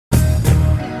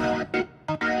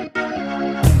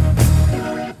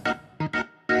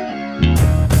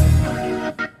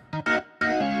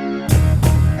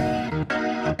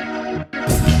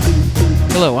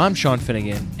Hello, I'm Sean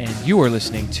Finnegan, and you are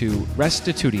listening to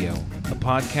Restitutio, a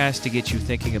podcast to get you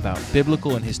thinking about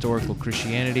biblical and historical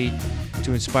Christianity,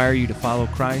 to inspire you to follow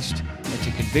Christ, and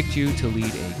to convict you to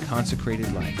lead a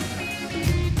consecrated life.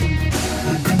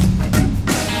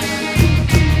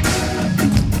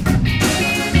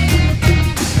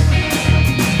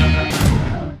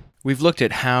 We've looked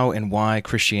at how and why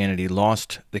Christianity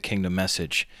lost the kingdom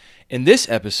message. In this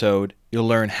episode, you'll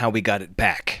learn how we got it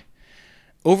back.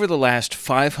 Over the last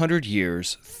 500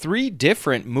 years, 3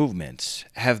 different movements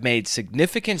have made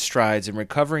significant strides in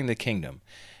recovering the kingdom.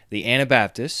 The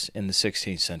Anabaptists in the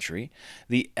 16th century,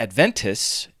 the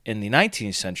Adventists in the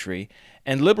 19th century,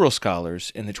 and liberal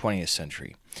scholars in the 20th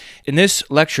century. In this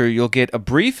lecture, you'll get a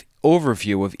brief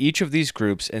overview of each of these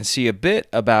groups and see a bit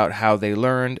about how they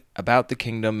learned about the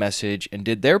kingdom message and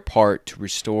did their part to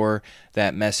restore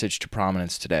that message to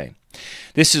prominence today.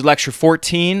 This is Lecture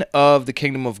 14 of the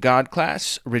Kingdom of God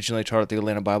class, originally taught at the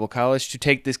Atlanta Bible College. To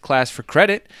take this class for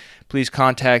credit, please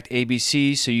contact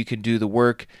ABC so you can do the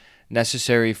work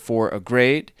necessary for a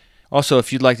grade. Also,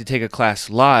 if you'd like to take a class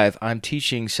live, I'm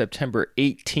teaching September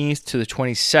 18th to the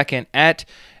 22nd at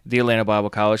the Atlanta Bible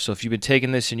College. So if you've been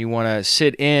taking this and you want to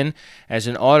sit in as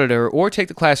an auditor or take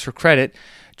the class for credit,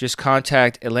 just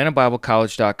contact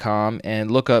atlantabiblecollege.com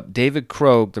and look up David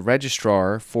Krogh, the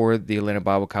registrar for the Atlanta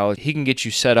Bible College. He can get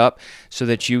you set up so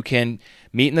that you can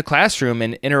meet in the classroom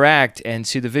and interact and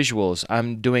see the visuals.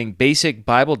 I'm doing basic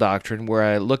Bible doctrine where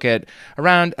I look at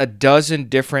around a dozen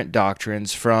different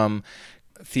doctrines from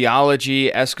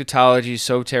theology, eschatology,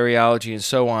 soteriology, and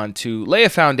so on to lay a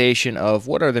foundation of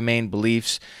what are the main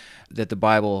beliefs that the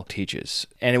Bible teaches.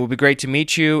 And it will be great to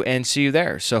meet you and see you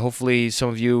there. So hopefully some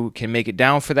of you can make it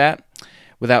down for that.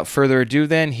 Without further ado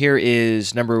then, here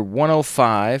is number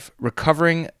 105,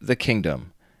 Recovering the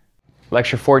Kingdom.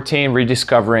 Lecture 14,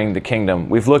 Rediscovering the Kingdom.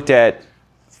 We've looked at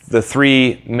the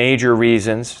 3 major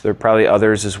reasons, there are probably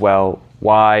others as well,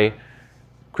 why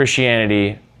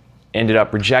Christianity ended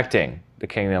up rejecting the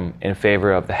kingdom in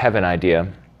favor of the heaven idea.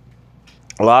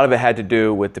 A lot of it had to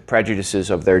do with the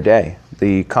prejudices of their day,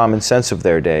 the common sense of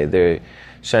their day, the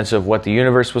sense of what the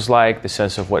universe was like, the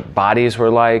sense of what bodies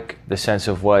were like, the sense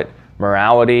of what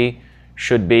morality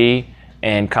should be,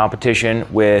 and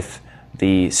competition with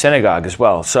the synagogue as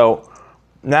well. So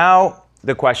now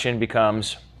the question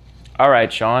becomes, all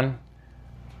right, Sean,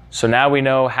 so now we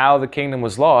know how the kingdom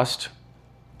was lost.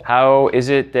 How is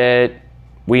it that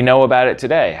we know about it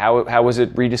today? How was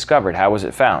it rediscovered? How was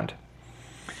it found?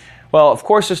 Well, of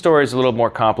course, the story is a little more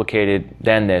complicated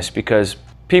than this because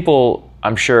people,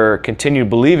 I'm sure, continue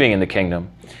believing in the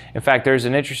kingdom. In fact, there's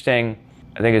an interesting,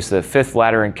 I think it's the Fifth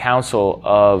Lateran Council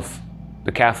of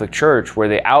the Catholic Church, where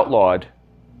they outlawed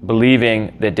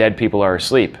believing that dead people are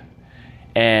asleep.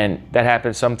 And that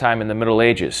happened sometime in the Middle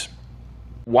Ages.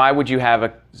 Why would you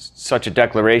have such a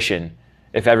declaration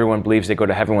if everyone believes they go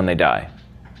to heaven when they die?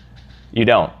 You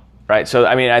don't, right? So,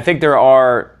 I think there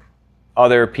are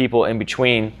other people in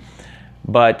between,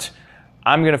 but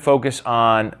I'm going to focus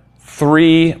on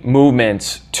 3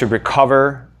 movements to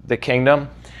recover the kingdom.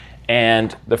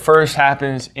 And the first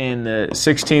happens in the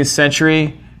 16th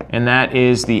century, and that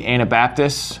is the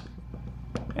Anabaptists.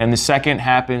 And the second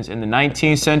happens in the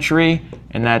 19th century,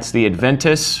 and that's the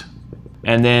Adventists.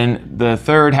 And then the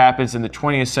third happens in the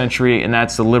 20th century, and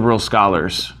that's the liberal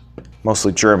scholars,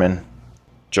 mostly German.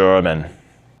 And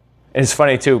it's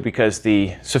funny, too, because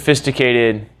the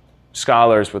sophisticated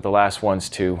scholars were the last ones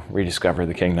to rediscover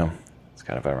the kingdom. It's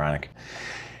kind of ironic.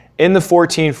 In the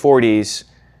 1440s,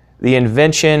 the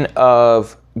invention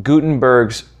of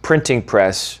Gutenberg's printing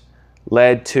press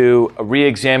led to a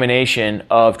re-examination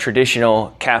of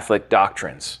traditional Catholic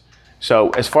doctrines. So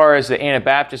as far as the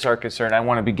Anabaptists are concerned, I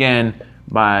want to begin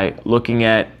by looking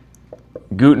at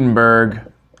Gutenberg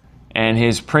and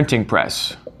his printing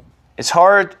press. It's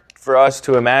hard for us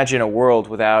to imagine a world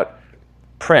without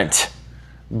print,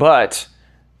 but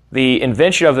the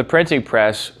invention of the printing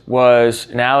press was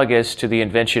analogous to the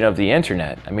invention of the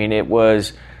internet. It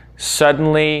was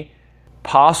suddenly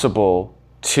possible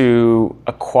to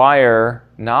acquire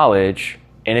knowledge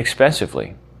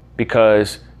inexpensively,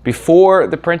 because before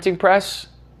the printing press,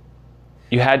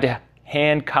 you had to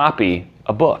hand copy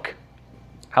a book.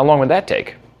 How long would that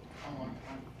take?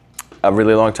 A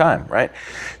really long time, right?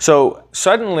 So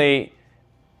suddenly,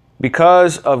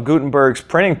 because of Gutenberg's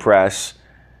printing press,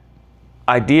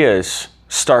 ideas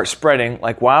start spreading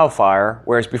like wildfire,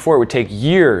 whereas before it would take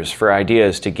years for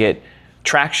ideas to get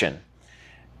traction.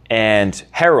 And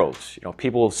heralds,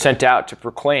 people sent out to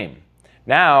proclaim.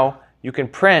 Now you can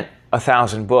print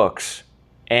 1,000 books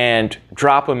and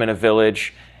drop them in a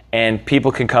village, and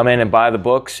people can come in and buy the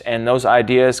books, and those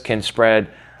ideas can spread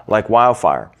like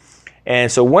wildfire.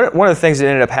 And so one of the things that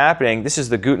ended up happening, this is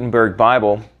the Gutenberg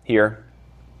Bible here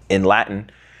in Latin.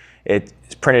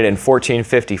 It's printed in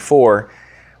 1454.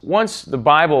 Once the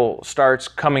Bible starts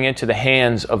coming into the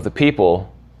hands of the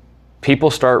people,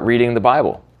 people start reading the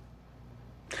Bible.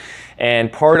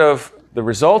 And part of the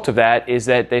result of that is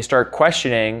that they start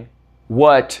questioning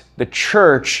what the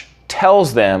church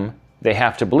tells them they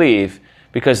have to believe,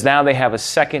 because now they have a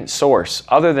second source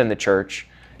other than the church,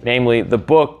 namely the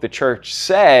book the church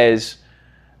says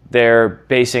they're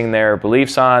basing their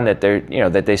beliefs on, that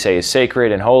they say is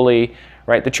sacred and holy,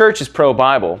 right? The church is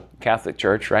pro-Bible, Catholic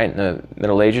Church, right, in the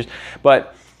Middle Ages,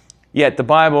 but yet the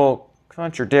Bible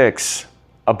contradicts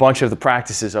a bunch of the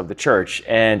practices of the church,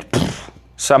 and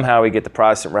somehow we get the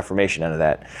Protestant Reformation out of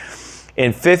that. So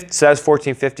that's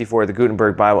 1454, the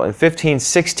Gutenberg Bible. In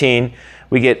 1516,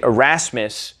 we get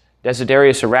Erasmus,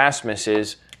 Desiderius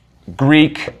Erasmus's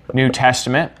Greek New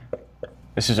Testament.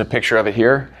 This is a picture of it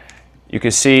here. You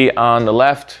can see on the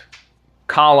left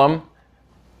column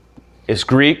is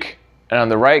Greek, and on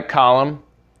the right column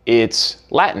it's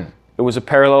Latin. It was a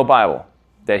parallel Bible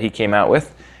that he came out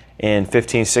with in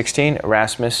 1516,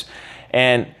 Erasmus.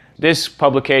 And this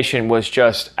publication was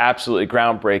just absolutely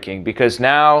groundbreaking, because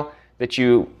now that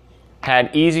you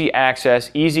had easy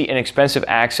and inexpensive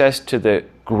access to the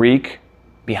Greek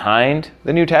behind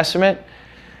the New Testament,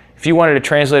 if you wanted to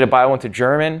translate a Bible into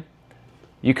German,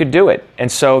 you could do it.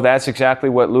 And so that's exactly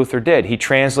what Luther did. He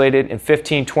translated in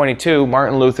 1522,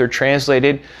 Martin Luther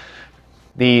translated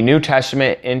the New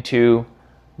Testament into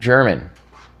German.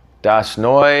 Das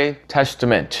Neue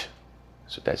Testament.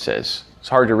 That's what that says. It's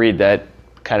hard to read that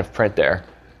kind of print there.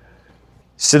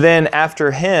 So then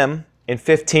after him, in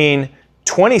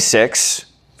 1526,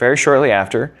 very shortly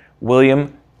after,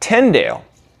 William Tyndale,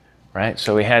 right?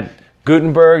 So we had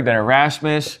Gutenberg, then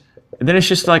Erasmus, and then it's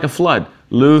just like a flood.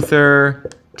 Luther,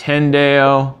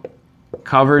 Tyndale,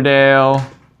 Coverdale,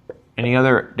 any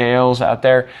other Dales out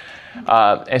there?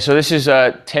 And so this is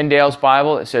Tyndale's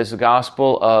Bible. It says the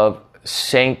Gospel of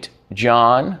St.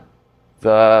 John,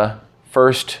 the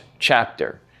first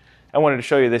chapter. I wanted to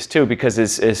show you this too, because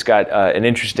it's got an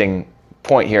interesting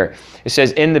point here. It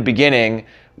says, in the beginning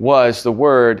was the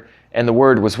Word, and the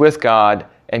Word was with God,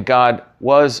 and God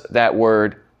was that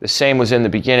Word. The same was in the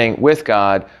beginning with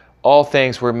God. All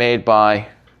things were made by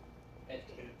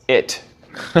it.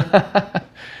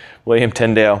 William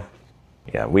Tyndale.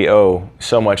 Yeah, we owe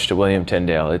so much to William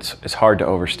Tyndale. It's hard to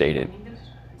overstate it.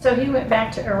 So he went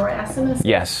back to Erasmus?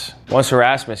 Yes. Once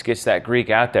Erasmus gets that Greek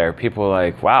out there, people are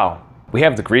like, wow, we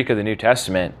have the Greek of the New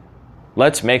Testament.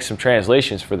 Let's make some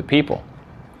translations for the people.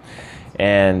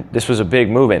 And this was a big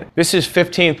movement. This is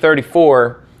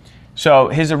 1534. So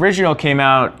his original came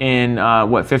out in,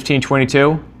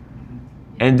 1522?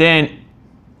 And then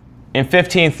in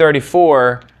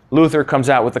 1534, Luther comes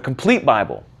out with a complete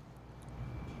Bible,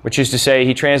 which is to say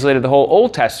he translated the whole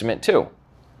Old Testament too.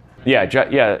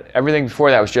 Yeah, everything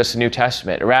before that was just the New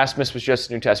Testament. Erasmus was just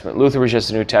the New Testament. Luther was just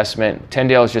the New Testament.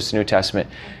 Tyndale was just the New Testament.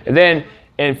 And then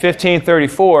in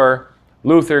 1534,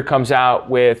 Luther comes out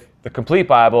with the complete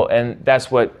Bible, and that's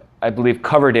what I believe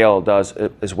Coverdale does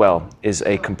as well, is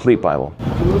a complete Bible.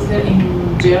 Luther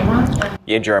in German?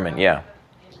 In German, yeah.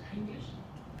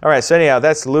 All right, so anyhow,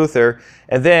 that's Luther.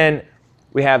 And then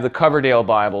we have the Coverdale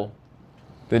Bible,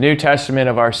 the New Testament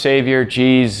of our Savior,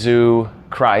 Jesus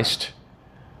Christ,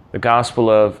 the Gospel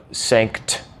of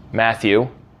St. Matthew,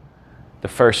 the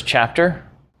first chapter.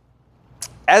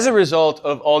 As a result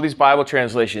of all these Bible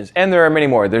translations, and there are many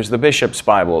more, there's the Bishop's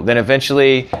Bible. Then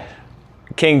eventually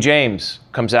King James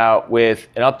comes out with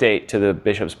an update to the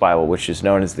Bishop's Bible, which is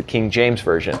known as the King James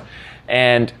Version.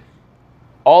 And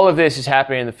all of this is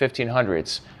happening in the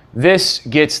 1500s. This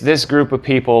gets this group of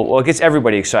people, well, it gets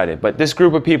everybody excited, but this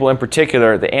group of people in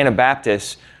particular, the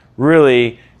Anabaptists,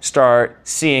 really start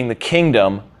seeing the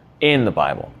kingdom in the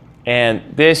Bible. And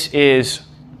this is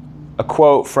a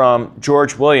quote from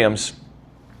George Williams.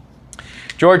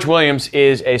 George Williams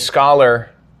is a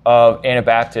scholar of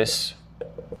Anabaptists.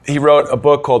 He wrote a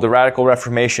book called The Radical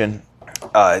Reformation.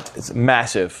 It's a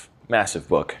massive, massive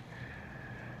book.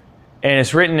 And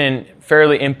it's written in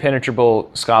fairly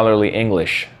impenetrable scholarly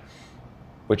English,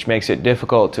 which makes it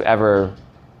difficult to ever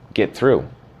get through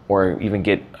or even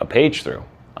get a page through,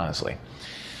 honestly.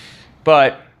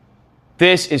 But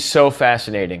this is so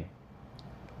fascinating.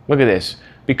 Look at this.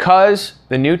 Because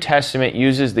the New Testament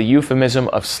uses the euphemism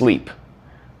of sleep,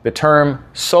 the term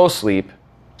soul sleep,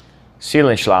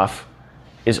 Seelenschlaf,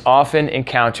 is often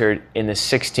encountered in the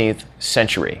 16th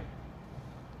century.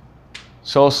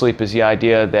 Soul sleep is the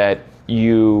idea that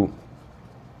you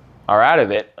are out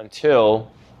of it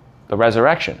until the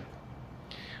resurrection.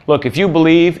 Look, if you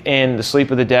believe in the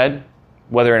sleep of the dead,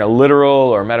 whether in a literal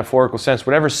or metaphorical sense,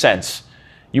 whatever sense,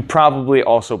 you probably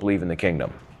also believe in the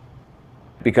kingdom.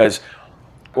 Because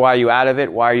why are you out of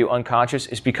it? Why are you unconscious?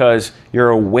 It's because you're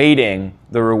awaiting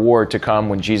the reward to come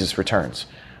when Jesus returns.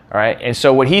 All right? And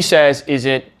so what he says is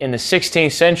it in the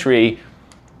 16th century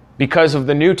because of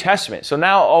the New Testament. So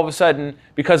now all of a sudden,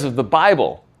 because of the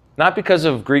Bible, not because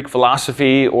of Greek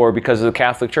philosophy or because of the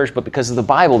Catholic Church, but because of the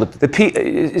Bible,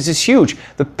 this is huge.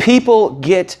 The people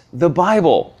get the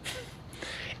Bible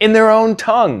in their own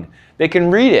tongue. They can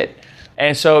read it.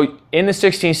 And so in the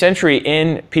 16th century,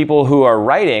 in people who are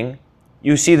writing,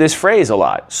 you see this phrase a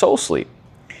lot, soul sleep.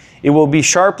 It will be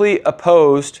sharply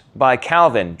opposed by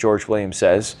Calvin, George Williams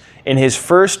says, in his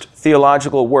first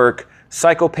theological work,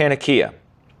 Psychopannychia,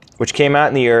 which came out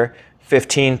in the year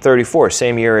 1534,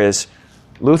 same year as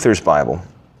Luther's Bible.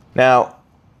 Now,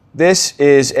 this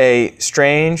is a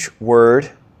strange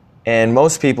word, and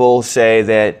most people say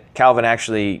that Calvin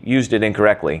actually used it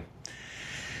incorrectly.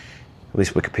 At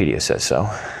least Wikipedia says so.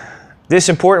 This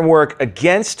important work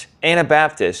against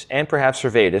Anabaptists and perhaps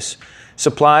Servetus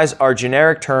supplies our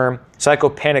generic term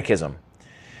psychopanichism.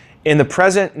 In the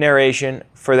present narration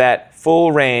for that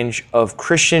full range of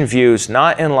Christian views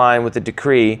not in line with the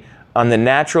decree on the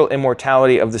natural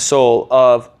immortality of the soul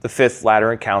of the Fifth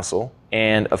Lateran Council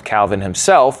and of Calvin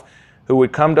himself, who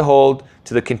would come to hold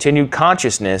to the continued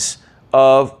consciousness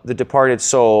of the departed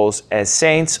souls as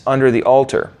saints under the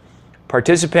altar,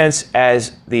 participants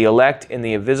as the elect in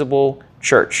the invisible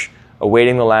church,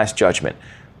 awaiting the last judgment.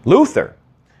 Luther,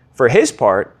 for his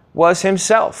part, was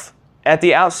himself, at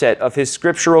the outset of his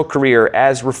scriptural career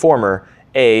as reformer,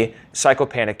 a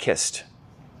psychopannychist,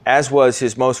 as was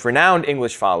his most renowned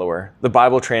English follower, the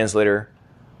Bible translator,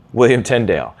 William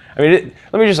Tyndale. I mean,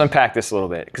 let me just unpack this a little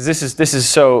bit, because this is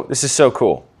so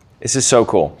cool. This is so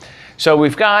cool. So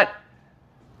we've got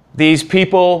these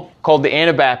people called the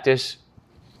Anabaptists.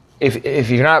 If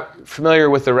you're not familiar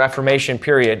with the Reformation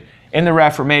period, in the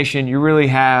Reformation, you really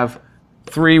have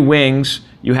three wings.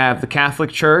 You have the Catholic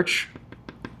Church,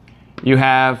 you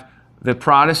have the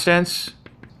Protestants.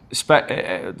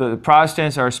 The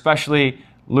Protestants are especially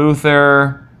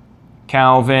Luther,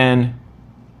 Calvin,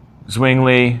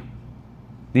 Zwingli.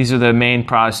 These are the main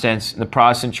Protestants. The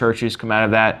Protestant churches come out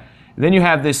of that. And then you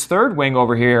have this third wing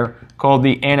over here called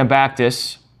the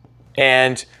Anabaptists.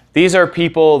 And these are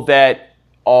people that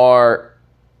are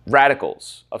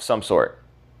radicals of some sort.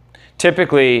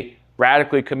 Typically,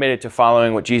 radically committed to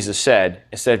following what Jesus said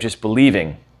instead of just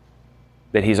believing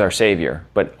that he's our Savior,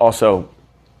 but also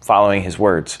following his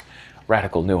words.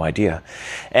 Radical new idea.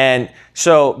 And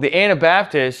so the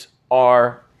Anabaptists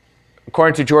are,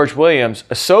 according to George Williams,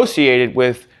 associated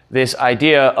with this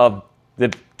idea of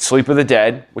the sleep of the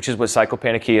dead, which is what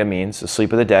psychopannychia means, the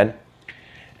sleep of the dead.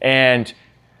 And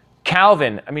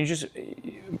Calvin,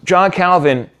 John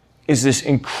Calvin is this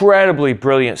incredibly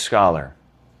brilliant scholar.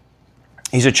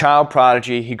 He's a child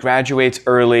prodigy. He graduates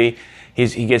early.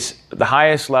 He gets the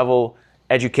highest level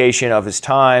education of his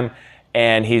time,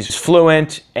 and he's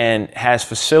fluent and has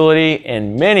facility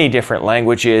in many different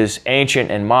languages, ancient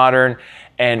and modern.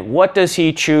 And what does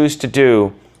he choose to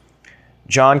do,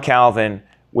 John Calvin,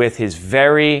 with his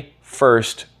very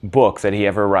first book that he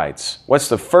ever writes? What's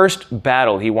the first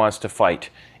battle he wants to fight?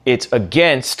 It's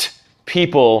against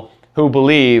people who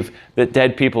believe that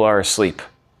dead people are asleep.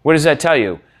 What does that tell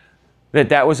you?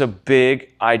 That was a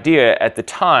big idea at the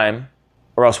time,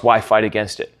 or else why fight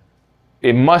against it?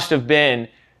 It must have been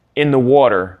in the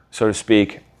water, so to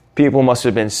speak. People must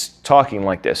have been talking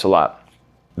like this a lot.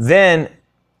 Then,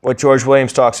 what George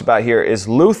Williams talks about here is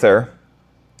Luther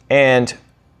and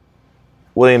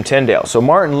William Tyndale. So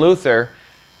Martin Luther,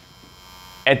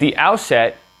 at the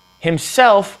outset,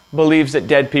 himself believes that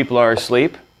dead people are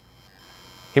asleep.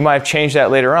 He might have changed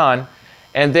that later on.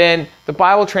 And then the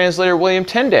Bible translator, William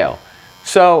Tyndale.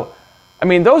 So,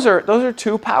 those are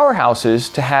two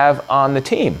powerhouses to have on the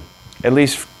team. At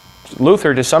least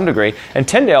Luther to some degree, and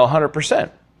Tyndale 100%.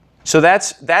 So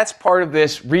that's part of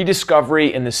this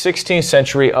rediscovery in the 16th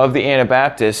century of the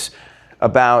Anabaptists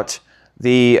about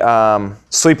the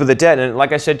sleep of the dead. And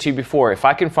like I said to you before, if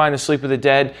I can find the sleep of the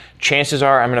dead, chances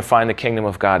are I'm going to find the kingdom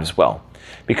of God as well.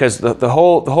 Because the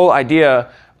whole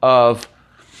idea of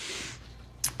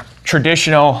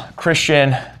traditional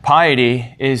Christian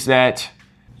piety is that,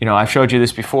 I've showed you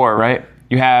this before, right?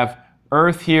 You have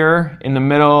earth here in the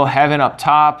middle, heaven up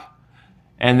top,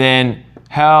 and then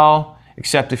hell,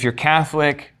 except if you're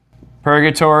Catholic,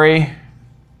 purgatory,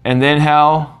 and then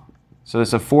hell. So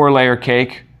it's a 4-layer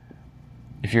cake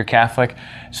if you're Catholic.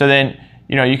 So then,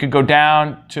 you could go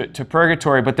down to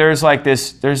purgatory, but there's like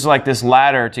this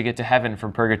ladder to get to heaven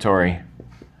from purgatory.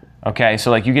 Okay, so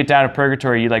like you get down to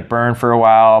purgatory, you like burn for a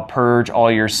while, purge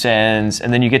all your sins,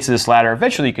 and then you get to this ladder.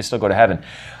 Eventually you can still go to heaven.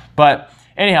 But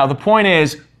anyhow, the point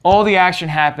is, all the action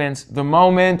happens the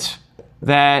moment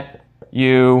that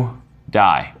you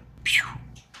die.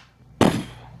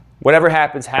 Whatever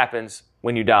happens, happens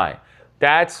when you die.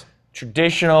 That's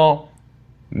traditional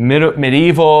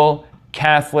medieval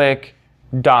Catholic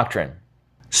doctrine.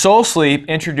 Soul sleep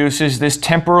introduces this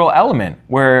temporal element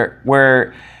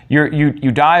where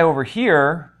you die over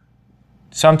here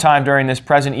sometime during this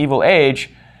present evil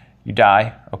age. You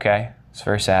die, okay? It's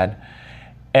very sad.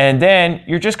 And then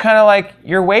you're just kind of like,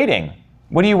 you're waiting.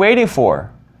 What are you waiting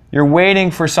for? You're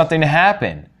waiting for something to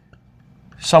happen,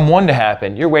 someone to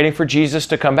happen. You're waiting for Jesus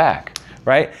to come back,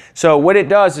 right? So what it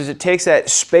does is it takes that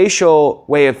spatial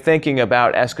way of thinking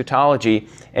about eschatology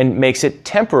and makes it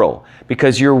temporal,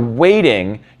 because you're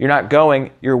waiting. You're not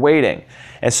going, you're waiting.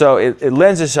 And so it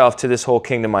lends itself to this whole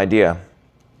kingdom idea.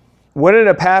 What ended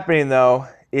up happening, though,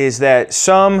 is that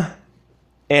some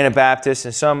Anabaptists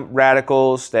and some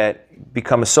radicals that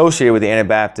become associated with the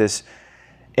Anabaptists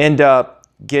end up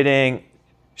getting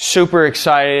super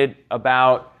excited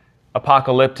about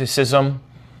apocalypticism.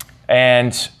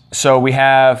 And so we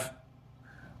have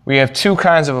two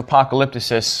kinds of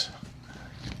apocalypticists.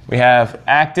 We have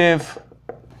active,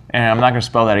 and I'm not going to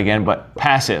spell that again, but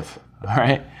passive, all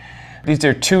right? These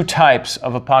are two types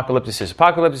of apocalypticists.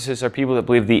 Apocalypticists are people that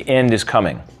believe the end is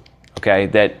coming, okay?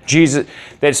 That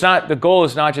it's not, the goal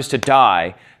is not just to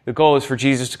die. The goal is for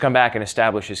Jesus to come back and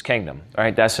establish his kingdom, all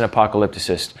right? That's an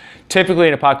apocalypticist. Typically,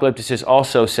 an apocalypticist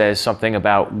also says something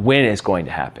about when it's going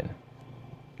to happen.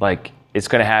 Like, it's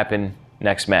going to happen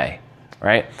next May,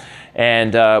 right?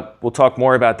 And we'll talk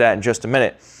more about that in just a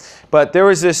minute. But there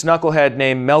was this knucklehead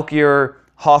named Melchior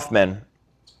Hoffman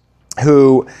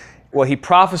who, well, he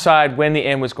prophesied when the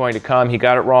end was going to come. He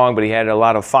got it wrong, but he had a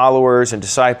lot of followers and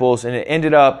disciples. And it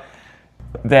ended up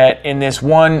that in this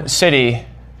one city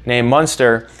named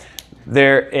Munster,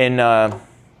 there in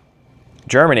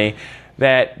Germany,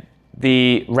 that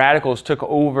the radicals took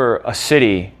over a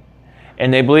city.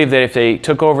 And they believed that if they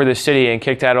took over the city and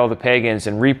kicked out all the pagans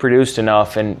and reproduced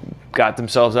enough and got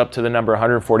themselves up to the number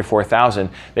 144,000,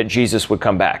 that Jesus would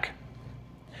come back.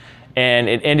 And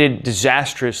it ended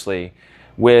disastrously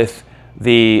with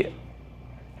the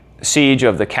siege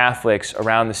of the Catholics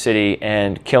around the city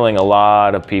and killing a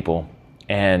lot of people,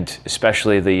 and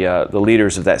especially the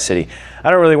leaders of that city. I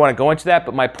don't really want to go into that,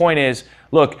 but my point is,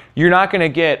 look, you're not going to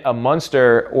get a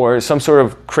Munster or some sort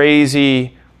of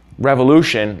crazy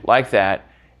revolution like that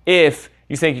if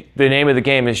you think the name of the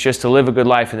game is just to live a good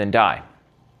life and then die.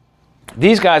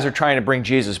 These guys are trying to bring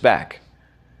Jesus back,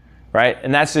 right?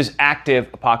 And that's this active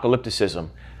apocalypticism.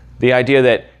 The idea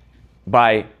that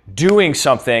by doing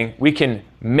something, we can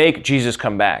make Jesus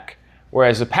come back.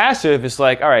 Whereas the passive is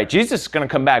like, all right, Jesus is going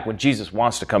to come back when Jesus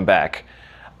wants to come back.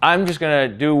 I'm just going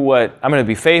to do I'm going to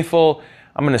be faithful,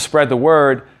 I'm going to spread the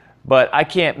word, but I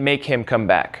can't make him come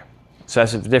back. So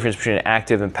that's the difference between an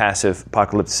active and passive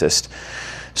apocalypticist.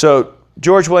 So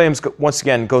George Williams, once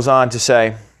again, goes on to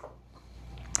say,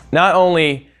 not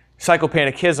only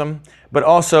psychopanichism, but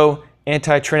also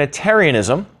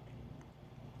anti-Trinitarianism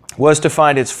was to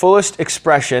find its fullest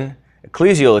expression,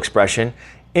 ecclesial expression,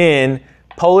 in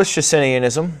Polish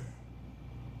Socinianism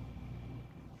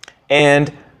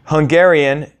and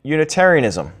Hungarian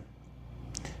Unitarianism.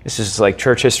 This is like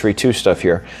church history 2 stuff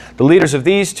here. The leaders of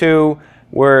these two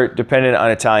were dependent on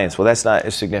Italians. Well, that's not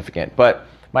as significant. But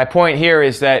my point here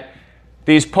is that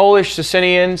these Polish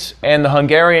Socinians and the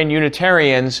Hungarian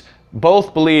Unitarians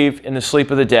both believe in the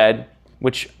sleep of the dead,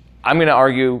 which I'm going to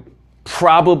argue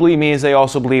probably means they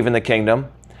also believe in the kingdom.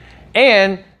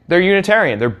 And they're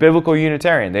Unitarian. They're biblical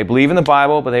Unitarian. They believe in the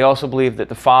Bible, but they also believe that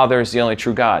the Father is the only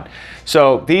true God.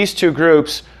 So these two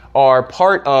groups are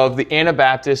part of the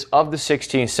Anabaptists of the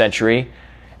 16th century,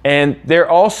 and they're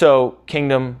also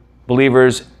kingdom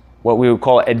believers, what we would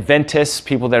call Adventists,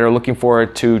 people that are looking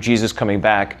forward to Jesus coming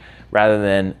back rather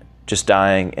than just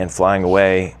dying and flying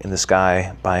away in the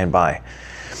sky by and by.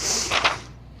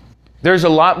 There's a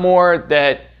lot more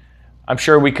that I'm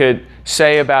sure we could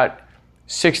say about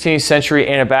 16th century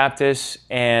Anabaptists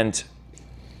and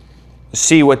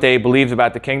see what they believed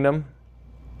about the kingdom.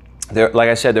 Like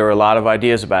I said, there were a lot of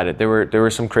ideas about it. There were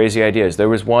some crazy ideas. There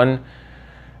was one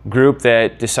group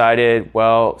that decided,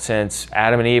 well, since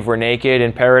Adam and Eve were naked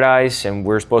in paradise and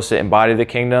we're supposed to embody the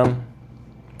kingdom,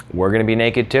 we're going to be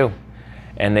naked too.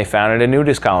 And they founded a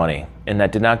nudist colony, and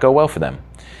that did not go well for them.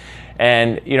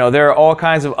 And, there are all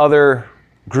kinds of other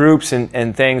groups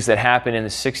and things that happen in the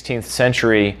 16th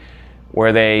century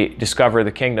where they discover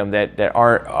the kingdom that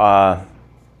aren't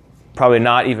probably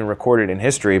not even recorded in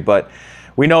history. But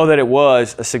we know that it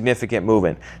was a significant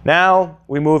movement. Now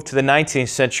we move to the 19th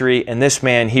century, and this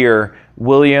man here,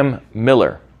 William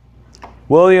Miller.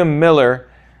 William Miller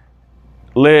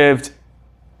lived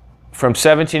from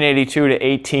 1782 to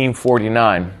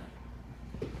 1849.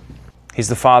 He's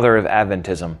the father of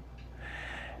Adventism.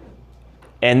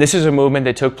 And this is a movement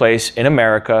that took place in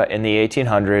America in the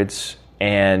 1800s,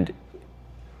 and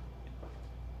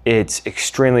it's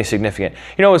extremely significant.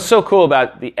 You know, what's so cool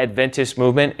about the Adventist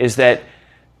movement is that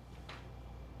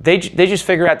they just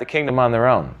figure out the kingdom on their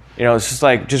own. You know, it's just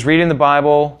like just reading the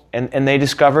Bible, and they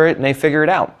discover it, and they figure it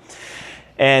out.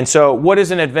 And so what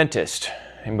is an Adventist?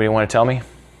 Anybody want to tell me?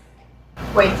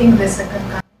 Waiting the second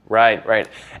time. Right.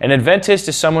 An Adventist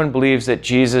is someone who believes that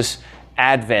Jesus'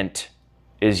 advent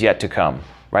is yet to come.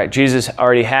 Right? Jesus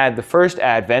already had the first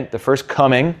advent, the first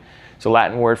coming. It's a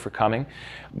Latin word for coming.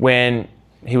 When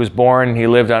he was born, he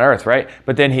lived on earth, right?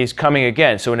 But then he's coming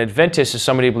again. So an Adventist is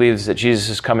somebody who believes that Jesus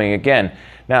is coming again.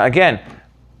 Now, again,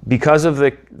 because of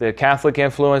the Catholic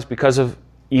influence, because of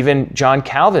even John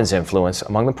Calvin's influence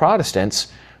among the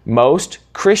Protestants, most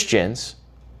Christians,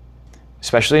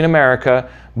 especially in America,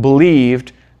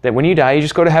 believed that when you die, you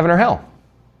just go to heaven or hell.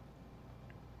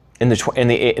 In the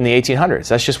 1800s,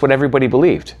 that's just what everybody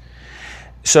believed.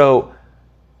 So,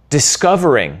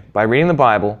 discovering by reading the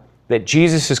Bible that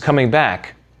Jesus is coming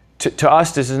back, to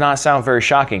us, this does not sound very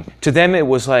shocking. To them, it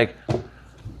was like,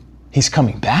 he's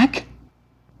coming back?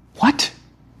 What?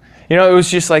 You know, it was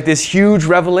just like this huge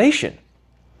revelation.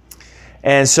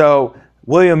 And so,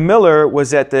 William Miller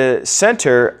was at the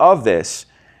center of this.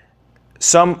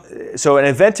 So an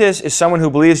Adventist is someone who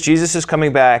believes Jesus is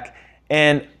coming back,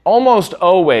 and almost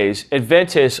always,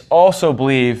 Adventists also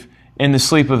believe in the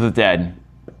sleep of the dead.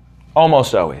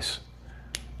 Almost always.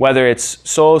 Whether it's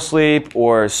soul sleep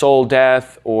or soul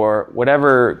death or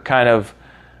whatever kind of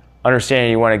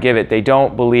understanding you want to give it, they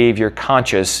don't believe you're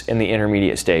conscious in the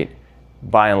intermediate state,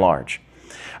 by and large.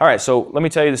 All right, so let me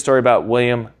tell you the story about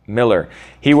William Miller.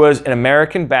 He was an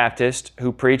American Baptist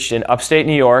who preached in upstate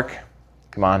New York.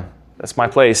 Come on, that's my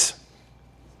place.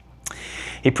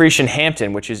 He preached in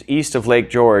Hampton, which is east of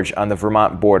Lake George on the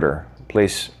Vermont border, a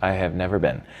place I have never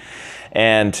been.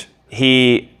 And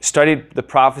he studied the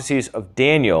prophecies of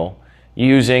Daniel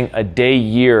using a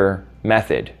day-year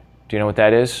method. Do you know what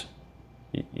that is?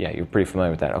 Yeah, you're pretty familiar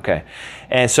with that. Okay.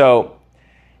 And so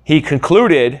he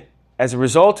concluded, as a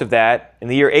result of that, in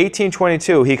the year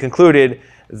 1822, he concluded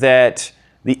that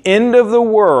the end of the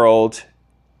world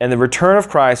and the return of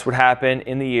Christ would happen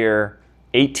in the year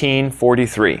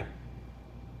 1843.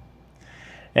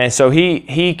 And so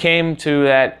he came to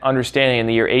that understanding in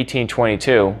the year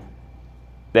 1822,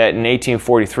 that in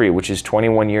 1843, which is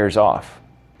 21 years off,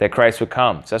 that Christ would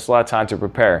come. So that's a lot of time to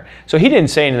prepare. So he didn't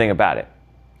say anything about it.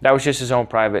 That was just his own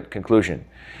private conclusion.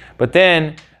 But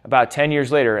then, about 10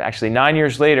 years later, actually 9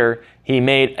 years later, he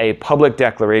made a public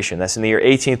declaration. That's in the year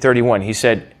 1831. He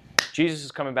said, Jesus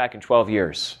is coming back in 12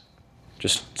 years.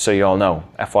 Just so you all know,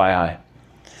 FYI.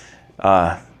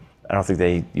 I don't think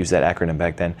they used that acronym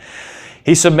back then.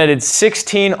 He submitted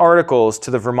 16 articles to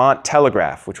the Vermont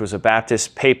Telegraph, which was a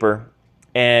Baptist paper,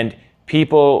 and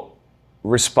people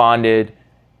responded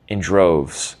in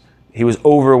droves. He was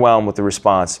overwhelmed with the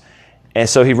response. And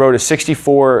so he wrote a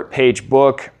 64-page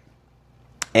book,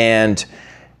 and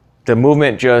the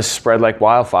movement just spread like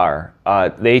wildfire.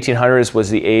 The 1800s was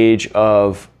the age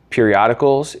of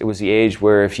periodicals. It was the age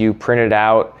where if you printed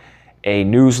out a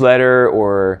newsletter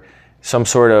or some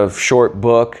sort of short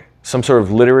book, some sort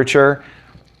of literature,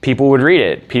 people would read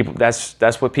it.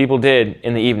 That's what people did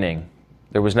in the evening.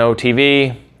 There was no TV,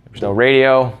 there was no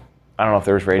radio. I don't know if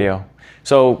there was radio.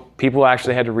 So people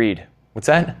actually had to read. What's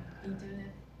that? Internet.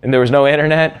 And there was no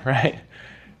internet, right?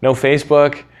 No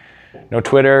Facebook, no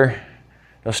Twitter,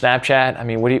 no Snapchat. I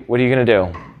mean, what are you going to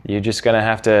do? You're just going to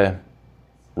have to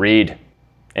read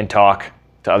and talk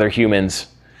to other humans.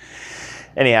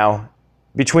 Anyhow,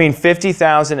 between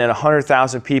 50,000 and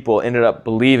 100,000 people ended up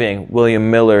believing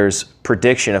William Miller's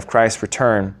prediction of Christ's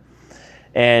return.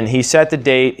 And he set the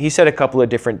date. He set a couple of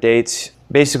different dates.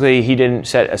 Basically, he didn't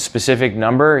set a specific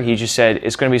number. He just said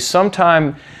it's going to be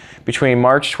sometime between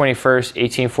March 21st,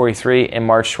 1843 and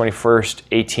March 21st,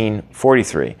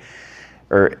 1843,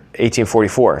 or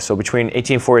 1844. So between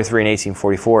 1843 and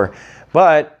 1844.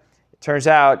 But it turns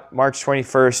out March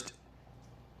 21st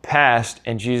passed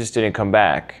and Jesus didn't come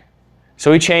back.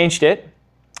 So he changed it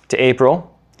to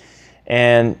April,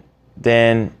 and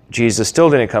then Jesus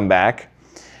still didn't come back.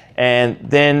 And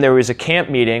then there was a camp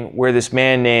meeting where this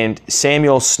man named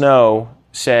Samuel Snow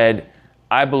said,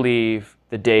 I believe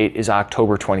the date is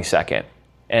October 22nd.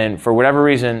 And for whatever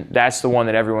reason, that's the one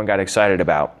that everyone got excited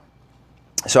about.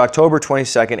 So October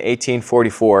 22nd,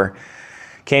 1844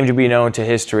 came to be known to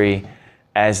history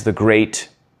as the Great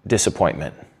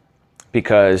Disappointment,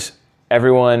 because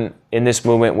everyone in this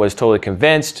movement was totally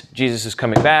convinced Jesus is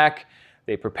coming back.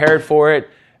 They prepared for it.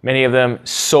 Many of them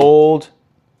sold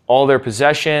all their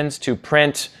possessions to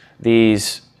print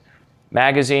these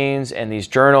magazines and these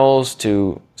journals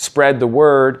to spread the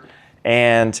word,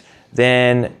 and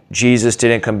then Jesus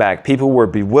didn't come back. People were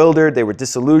bewildered. They were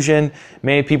disillusioned.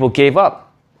 Many people gave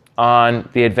up on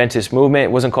the Adventist movement.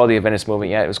 It wasn't called the Adventist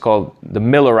movement yet. It was called the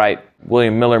Millerite,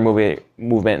 William Miller movement,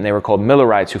 and they were called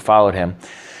Millerites who followed him.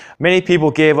 Many people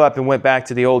gave up and went back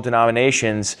to the old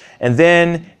denominations. And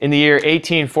then in the year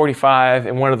 1845,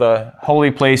 in one of the holy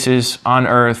places on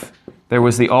earth, there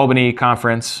was the Albany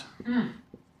Conference.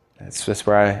 That's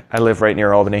where I live, right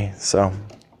near Albany, so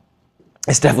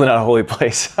it's definitely not a holy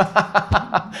place.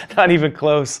 Not even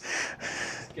close.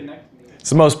 It's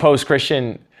the most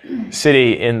post-Christian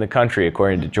city in the country,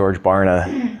 according to George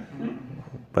Barna.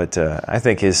 But I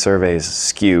think his survey is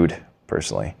skewed,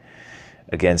 personally,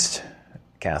 against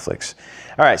Catholics.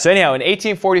 All right, so anyhow, in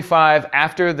 1845,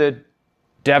 after the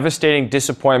devastating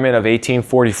disappointment of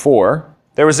 1844,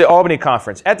 there was the Albany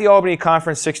Conference. At the Albany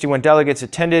Conference, 61 delegates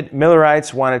attended.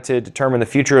 Millerites wanted to determine the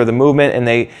future of the movement, and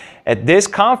they, at this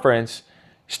conference,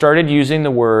 started using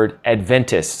the word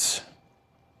Adventists,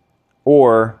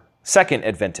 or Second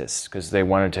Adventists, because they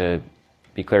wanted to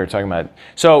be clear talking about it.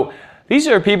 So these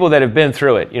are people that have been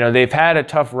through it. You know, they've had a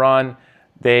tough run.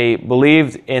 They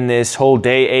believed in this whole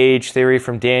day-age theory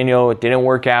from Daniel. It didn't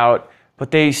work out, but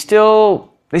they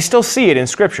still see it in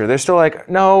Scripture. They're still like,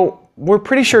 no, we're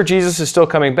pretty sure Jesus is still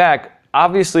coming back.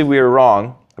 Obviously, we were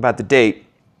wrong about the date,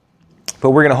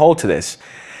 but we're going to hold to this.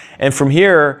 And from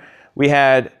here, we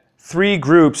had three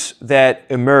groups that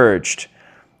emerged: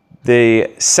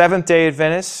 the Seventh-day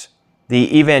Adventists,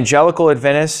 the Evangelical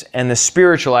Adventists, and the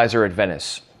Spiritualizer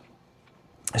Adventists.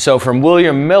 So from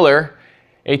William Miller,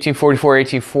 1844,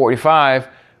 1845,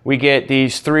 we get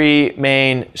these three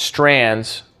main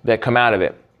strands that come out of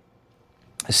it.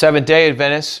 The Seventh-day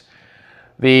Adventists,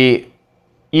 the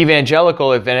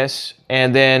Evangelical Adventists,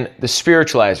 and then the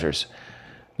Spiritualizers.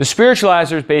 The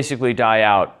Spiritualizers basically die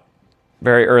out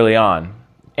very early on,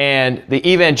 and the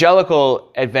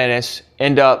Evangelical Adventists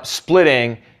end up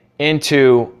splitting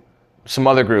into some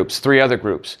other groups, three other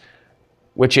groups,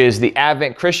 which is the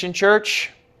Advent Christian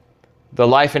Church, the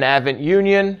Life and Advent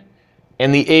Union,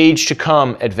 and the Age to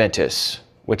Come Adventists,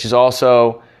 which is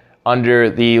also under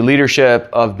the leadership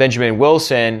of Benjamin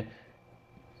Wilson,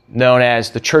 known as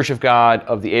the Church of God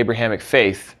of the Abrahamic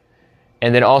Faith.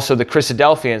 And then also the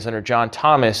Christadelphians under John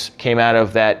Thomas came out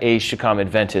of that Age to Come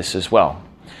Adventists as well.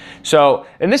 So,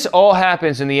 and this all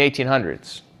happens in the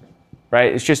 1800s,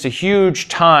 right? It's just a huge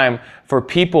time for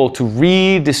people to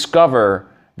rediscover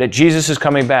that Jesus is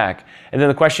coming back. And then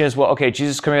the question is, well, okay,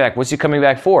 Jesus is coming back. What's he coming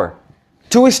back for?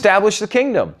 To establish the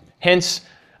kingdom. Hence,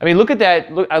 I mean, look at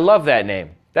that. Look, I love that name.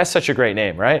 That's such a great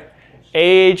name, right?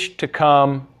 Age to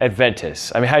Come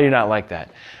Adventists. I mean, how do you not like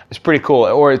that? It's pretty cool.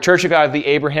 Or the Church of God of the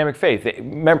Abrahamic Faith.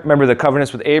 Remember the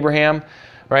covenants with Abraham,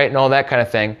 right? And all that kind of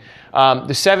thing.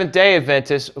 The Seventh-day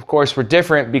Adventists, of course, were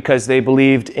different because they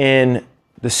believed in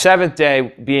the seventh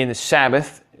day being the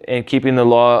Sabbath and keeping the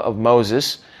law of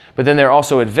Moses. But then they're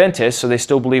also Adventists, so they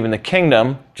still believe in the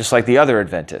kingdom, just like the other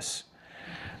Adventists.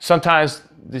 Sometimes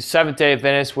the Seventh-day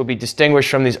Adventists would be distinguished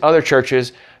from these other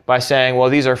churches by saying, well,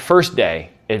 these are first-day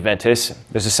Adventists.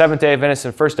 There's a Seventh-day Adventist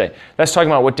and first day. That's talking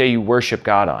about what day you worship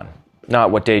God on,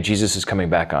 not what day Jesus is coming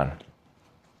back on.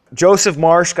 Joseph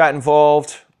Marsh got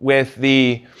involved with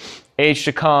the Age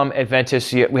to Come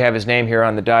Adventists. We have his name here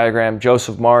on the diagram.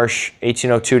 Joseph Marsh,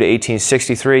 1802 to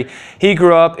 1863. He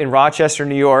grew up in Rochester,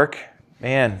 New York.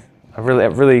 Man, I've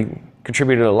really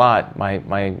contributed a lot,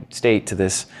 my state, to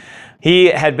this. He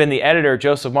had been the editor,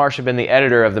 Joseph Marsh had been the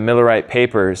editor of the Millerite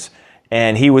Papers,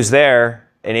 and he was there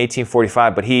in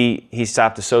 1845, but he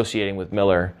stopped associating with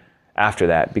Miller after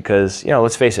that because,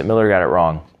 let's face it, Miller got it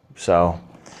wrong. So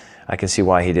I can see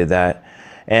why he did that.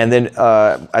 And then,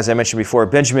 as I mentioned before,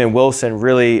 Benjamin Wilson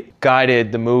really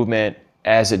guided the movement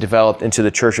as it developed into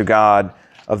the Church of God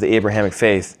of the Abrahamic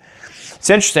Faith. It's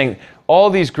interesting,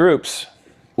 all these groups,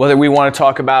 whether we want to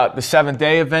talk about the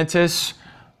Seventh-day Adventists,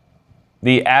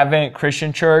 the Advent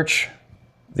Christian Church,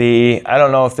 I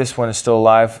don't know if this one is still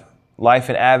alive, Life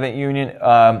and Advent Union,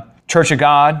 Church of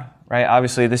God, right?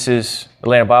 Obviously, this is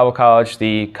Atlanta Bible College,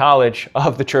 the college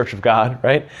of the Church of God,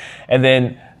 right? And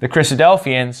then the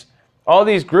Christadelphians, all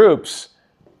these groups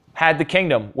had the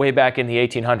kingdom way back in the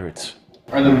 1800s.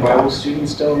 Are the Bible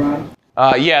students still around?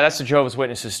 Yeah, that's the Jehovah's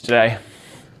Witnesses today.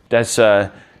 That's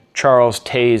Charles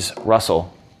Taze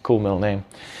Russell. Cool middle name.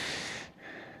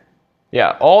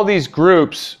 Yeah, all these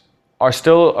groups are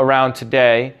still around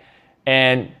today,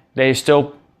 and they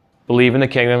still believe in the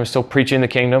kingdom, still preaching the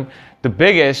kingdom. The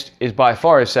biggest is by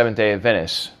far Seventh-day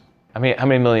Adventists. I mean, how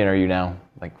many million are you now?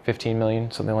 Like 15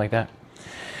 million, something like that?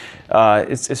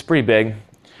 It's pretty big.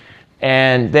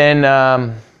 And then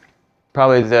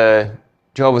probably the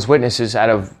Jehovah's Witnesses out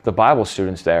of the Bible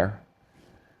students there.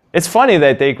 It's funny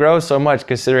that they grow so much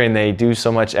considering they do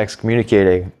so much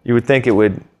excommunicating. You would think it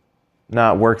would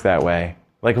not work that way.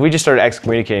 Like if we just started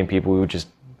excommunicating people, we would just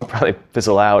probably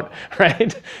fizzle out,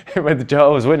 right? But the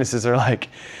Jehovah's Witnesses are like,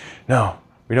 no,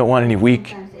 we don't want any weak.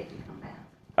 Sometimes they can come back.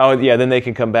 Oh yeah, then they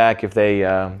can come back if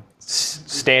they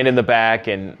stand in the back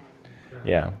and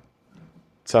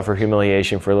suffer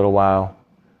humiliation for a little while.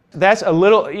 That's a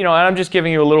little, and I'm just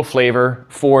giving you a little flavor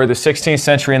for the 16th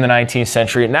century and the 19th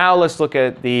century. Now let's look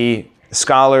at the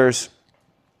scholars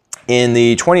in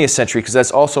the 20th century, because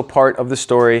that's also part of the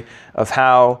story of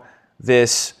how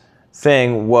this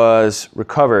thing was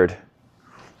recovered.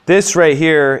 This right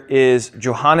here is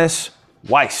Johannes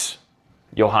Weiss.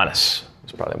 Johannes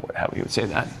is probably how we would say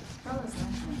that.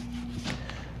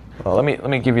 Well, let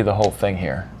me give you the whole thing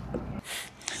here.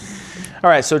 All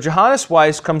right, so Johannes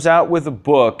Weiss comes out with a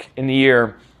book in the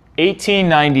year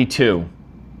 1892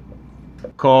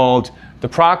 called The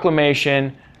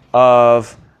Proclamation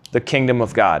of the Kingdom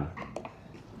of God.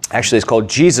 Actually, it's called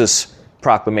Jesus'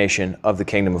 Proclamation of the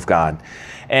Kingdom of God.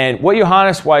 And what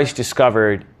Johannes Weiss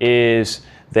discovered is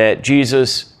that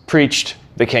Jesus preached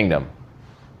the kingdom.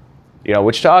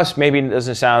 Which to us maybe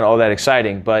doesn't sound all that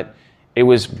exciting, but it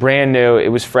was brand new, it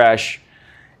was fresh,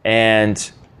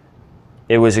 and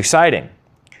it was exciting.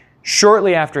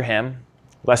 Shortly after him,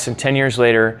 less than 10 years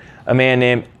later, a man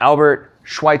named Albert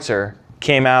Schweitzer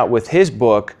came out with his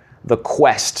book, The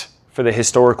Quest for the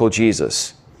Historical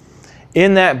Jesus.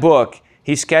 In that book,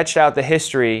 he sketched out the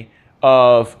history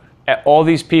of all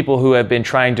these people who have been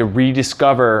trying to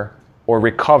rediscover or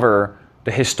recover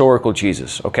the historical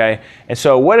Jesus, okay? And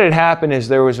so what had happened is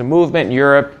there was a movement in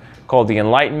Europe called the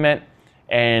Enlightenment,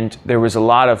 and there was a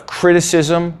lot of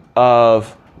criticism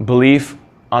of belief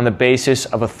on the basis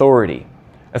of authority.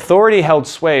 Authority held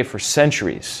sway for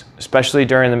centuries, especially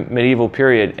during the medieval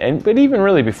period, but even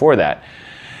really before that.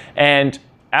 And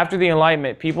after the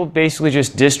Enlightenment, people basically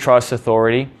just distrust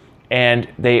authority, and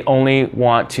they only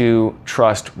want to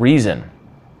trust reason.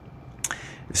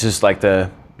 This is like the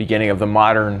beginning of the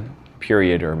modern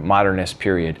period or modernist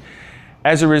period.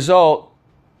 As a result,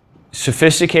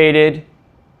 sophisticated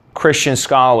Christian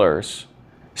scholars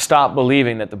stopped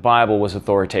believing that the Bible was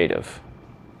authoritative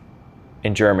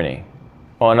in Germany.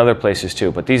 Well, in other places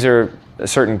too, but these are a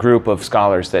certain group of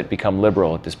scholars that become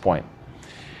liberal at this point.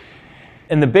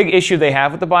 And the big issue they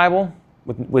have with the Bible,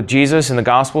 with Jesus and the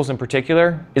Gospels in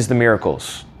particular, is the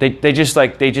miracles. They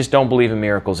just don't believe in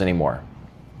miracles anymore.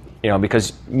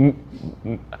 Because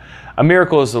a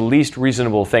miracle is the least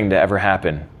reasonable thing to ever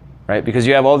happen, right? Because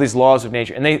you have all these laws of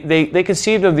nature, and they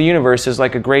conceived of the universe as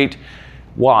like a great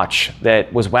watch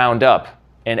that was wound up,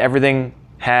 and everything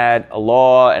had a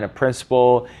law and a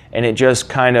principle, and it just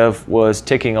kind of was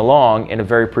ticking along in a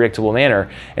very predictable manner.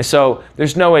 And so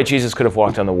there's no way Jesus could have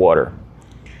walked on the water.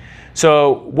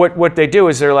 So what they do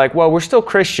is they're like, well, we're still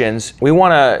Christians. We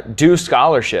want to do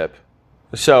scholarship.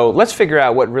 So let's figure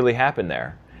out what really happened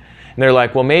there. And they're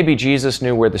like, well, maybe Jesus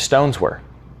knew where the stones were.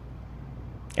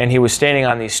 And he was standing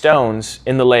on these stones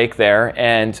in the lake there,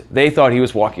 and they thought he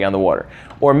was walking on the water.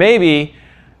 Or maybe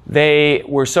they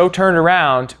were so turned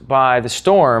around by the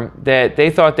storm that they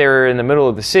thought they were in the middle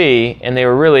of the sea, and they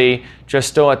were really just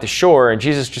still at the shore, and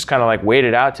Jesus just kind of like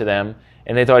waded out to them,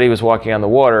 and they thought he was walking on the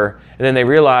water, and then they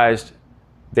realized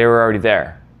they were already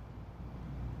there.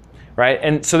 Right?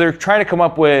 And so they're trying to come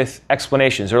up with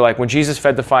explanations. They're like, when Jesus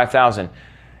fed the 5,000,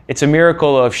 it's a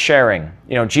miracle of sharing.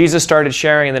 Jesus started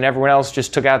sharing, and then everyone else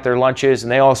just took out their lunches,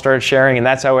 and they all started sharing, and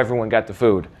that's how everyone got the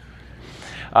food.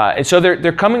 And so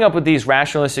they're coming up with these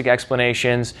rationalistic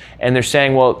explanations, and they're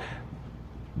saying, well,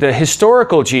 the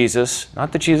historical Jesus,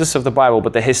 not the Jesus of the Bible,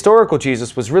 but the historical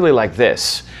Jesus was really like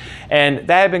this. And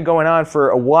that had been going on for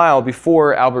a while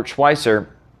before Albert Schweitzer.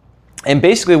 And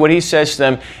basically what he says to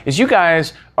them is, you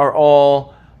guys are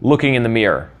all looking in the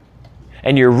mirror,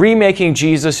 and you're remaking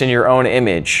Jesus in your own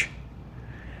image.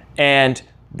 And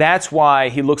that's why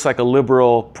he looks like a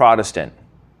liberal Protestant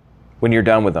when you're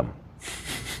done with him.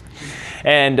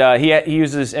 And he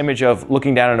uses this image of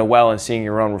looking down in a well and seeing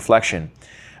your own reflection.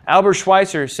 Albert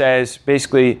Schweitzer says,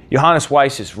 basically, Johannes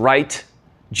Weiss is right.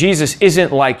 Jesus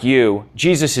isn't like you.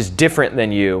 Jesus is different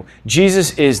than you.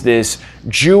 Jesus is this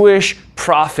Jewish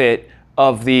prophet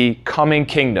of the coming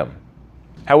kingdom.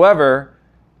 However,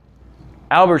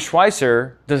 Albert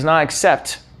Schweitzer does not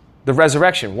accept the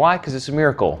resurrection. Why? Because it's a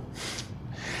miracle.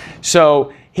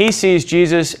 So he sees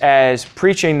Jesus as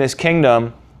preaching this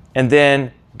kingdom and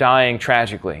then dying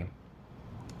tragically.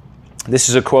 This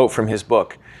is a quote from his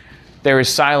book. There is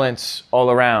silence all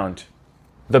around.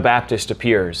 The Baptist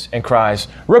appears and cries,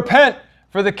 "Repent,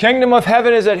 for the kingdom of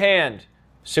heaven is at hand."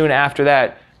 Soon after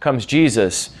that comes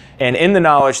Jesus, and in the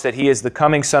knowledge that he is the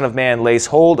coming Son of Man, lays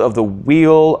hold of the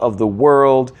wheel of the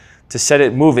world to set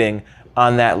it moving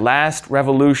on that last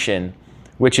revolution,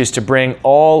 which is to bring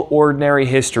all ordinary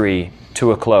history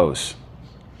to a close.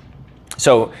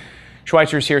 So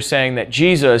Schweitzer's here saying that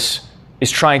Jesus is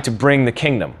trying to bring the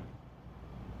kingdom.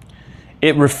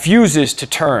 It refuses to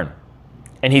turn,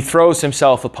 and he throws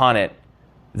himself upon it.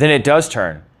 Then it does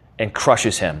turn and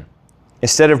crushes him.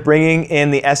 Instead of bringing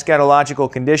in the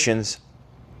eschatological conditions,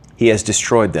 he has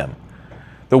destroyed them.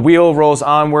 The wheel rolls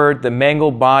onward, the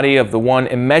mangled body of the one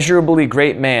immeasurably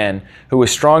great man who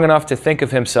was strong enough to think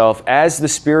of himself as the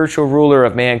spiritual ruler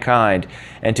of mankind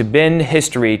and to bend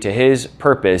history to his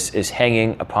purpose is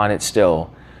hanging upon it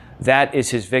still. That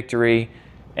is his victory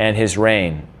and his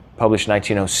reign. Published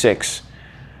 1906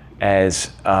 as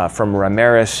from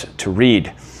Ramirez to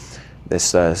Reed,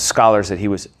 this scholars that he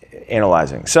was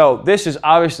analyzing. So this is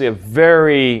obviously a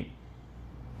very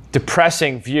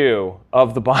depressing view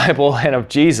of the Bible and of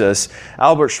Jesus.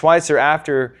 Albert Schweitzer,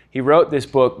 after he wrote this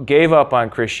book, gave up on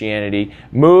Christianity,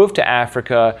 moved to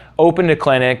Africa, opened a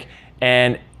clinic,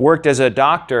 and worked as a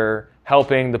doctor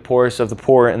helping the poorest of the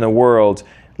poor in the world,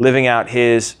 living out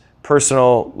his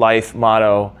personal life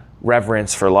motto,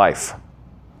 reverence for life.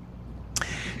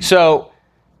 So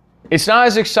it's not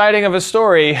as exciting of a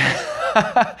story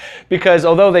because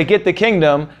although they get the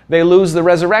kingdom, they lose the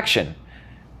resurrection.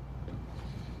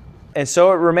 And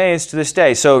so it remains to this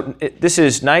day. So this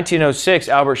is 1906,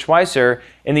 Albert Schweitzer.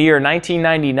 In the year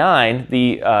 1999,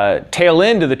 the tail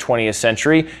end of the 20th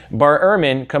century, Bart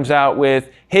Ehrman comes out with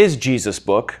his Jesus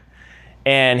book.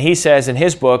 And he says in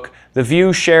his book, the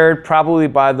view shared probably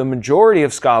by the majority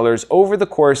of scholars over the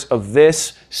course of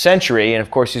this century, and of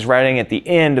course he's writing at the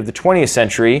end of the 20th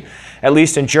century, at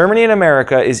least in Germany and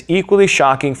America, is equally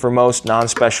shocking for most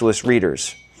non-specialist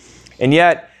readers. And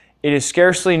yet, it is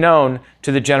scarcely known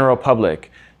to the general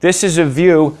public. This is a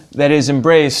view that is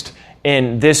embraced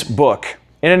in this book.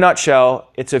 In a nutshell,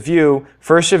 it's a view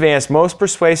first advanced most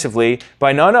persuasively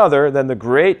by none other than the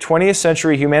great 20th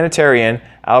century humanitarian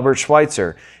Albert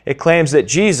Schweitzer. It claims that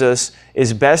Jesus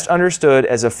is best understood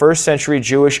as a first century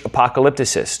Jewish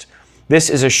apocalypticist. This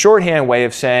is a shorthand way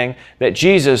of saying that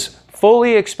Jesus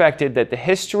fully expected that the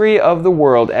history of the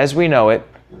world as we know it,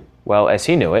 well, as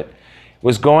he knew it,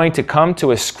 was going to come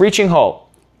to a screeching halt,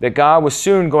 that God was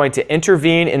soon going to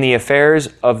intervene in the affairs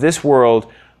of this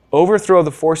world, overthrow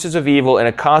the forces of evil in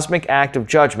a cosmic act of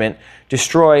judgment,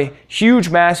 destroy huge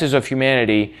masses of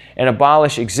humanity, and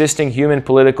abolish existing human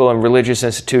political and religious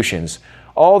institutions.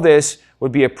 All this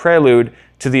would be a prelude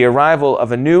to the arrival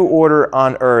of a new order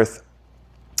on earth,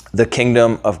 the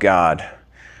kingdom of God.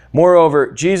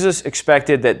 Moreover, Jesus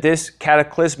expected that this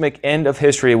cataclysmic end of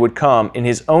history would come in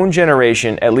his own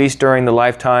generation, at least during the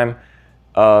lifetime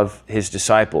of his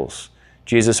disciples.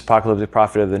 Jesus, Apocalyptic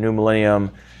Prophet of the New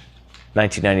Millennium,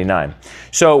 1999.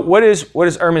 So what is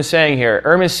Ehrman saying here?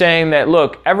 Ehrman's saying that,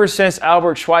 look, ever since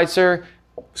Albert Schweitzer,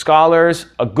 scholars,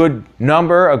 a good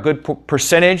number, a good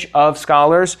percentage of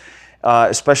scholars,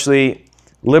 especially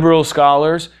liberal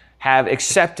scholars, have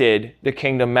accepted the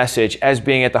kingdom message as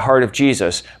being at the heart of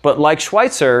Jesus. But like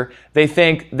Schweitzer, they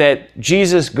think that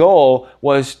Jesus' goal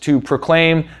was to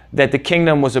proclaim that the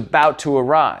kingdom was about to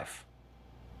arrive.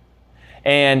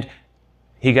 And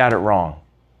he got it wrong.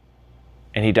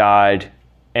 And he died,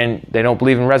 and they don't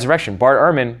believe in resurrection. Bart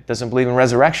Ehrman doesn't believe in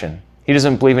resurrection. He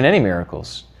doesn't believe in any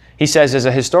miracles. He says as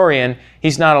a historian,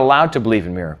 he's not allowed to believe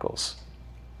in miracles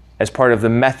as part of the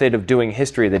method of doing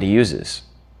history that he uses,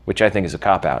 which I think is a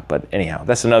cop-out. But anyhow,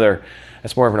 that's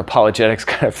more of an apologetics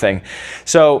kind of thing.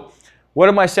 So what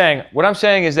am I saying? What I'm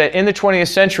saying is that in the 20th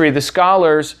century, the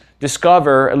scholars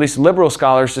discover, at least liberal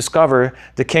scholars discover,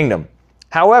 the kingdom.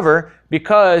 However,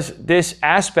 because this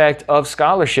aspect of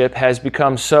scholarship has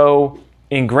become so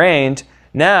ingrained,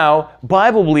 now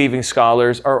Bible-believing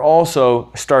scholars are also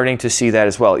starting to see that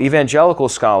as well. Evangelical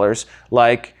scholars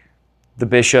like the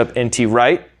Bishop N.T.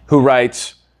 Wright, who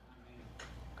writes,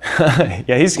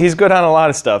 yeah, he's good on a lot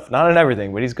of stuff. Not on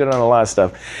everything, but he's good on a lot of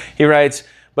stuff. He writes,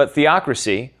 but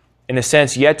theocracy, in a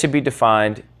sense yet to be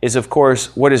defined, is of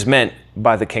course what is meant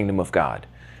by the kingdom of God,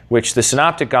 which the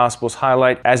Synoptic Gospels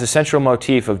highlight as a central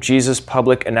motif of Jesus'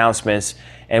 public announcements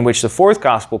and which the fourth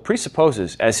Gospel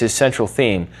presupposes as his central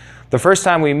theme. The first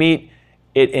time we meet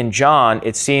in John,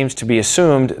 it seems to be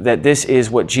assumed that this is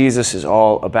what Jesus is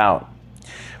all about.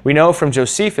 We know from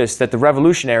Josephus that the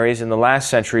revolutionaries in the last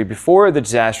century, before the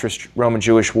disastrous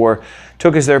Roman-Jewish War,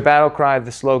 took as their battle cry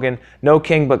the slogan, "No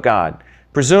king but God."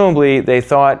 Presumably, they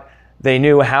thought they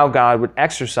knew how God would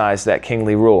exercise that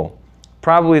kingly rule.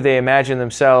 Probably they imagined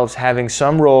themselves having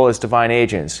some role as divine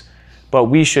agents. But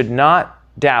we should not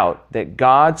doubt that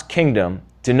God's kingdom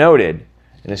denoted,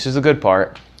 and this is the good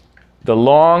part, the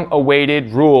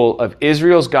long-awaited rule of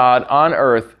Israel's God on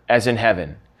earth as in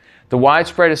heaven. The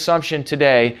widespread assumption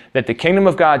today that the kingdom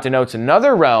of God denotes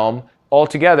another realm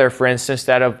altogether, for instance,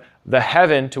 that of the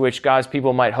heaven to which God's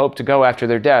people might hope to go after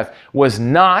their death, was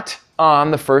not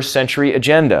on the first century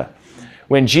agenda.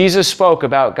 When Jesus spoke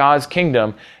about God's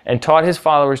kingdom and taught his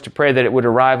followers to pray that it would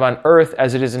arrive on earth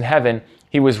as it is in heaven,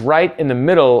 he was right in the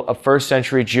middle of first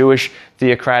century Jewish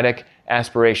theocratic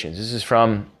aspirations. This is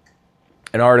from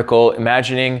an article,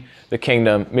 Imagining the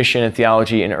Kingdom, Mission and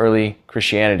Theology in Early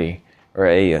Christianity, or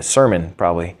a sermon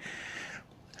probably.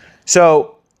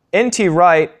 So N.T.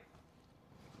 Wright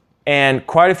and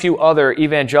quite a few other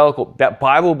evangelical, that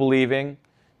Bible-believing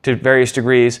to various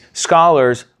degrees,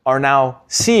 scholars are now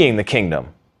seeing the kingdom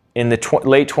in the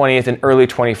late 20th and early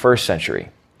 21st century.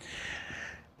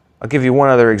 I'll give you one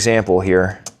other example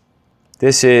here.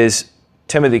 This is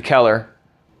Timothy Keller,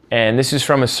 and this is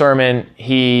from a sermon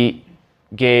he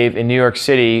gave in New York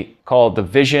City called The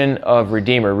Vision of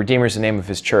Redeemer. Redeemer is the name of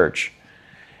his church.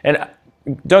 And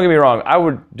don't get me wrong, I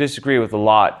would disagree with a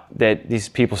lot that these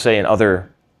people say in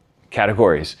other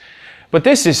categories. But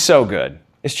this is so good.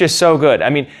 It's just so good. I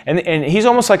mean, and he's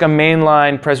almost like a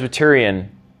mainline Presbyterian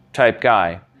type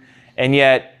guy. And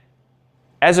yet,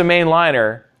 as a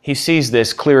mainliner, he sees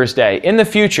this clear as day. In the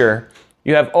future,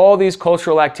 you have all these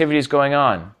cultural activities going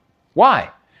on. Why?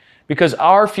 Because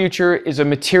our future is a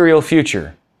material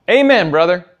future. Amen,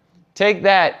 brother. Take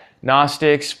that,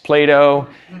 Gnostics, Plato,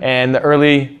 and the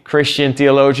early Christian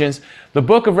theologians. The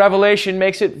book of Revelation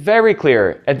makes it very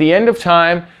clear. At the end of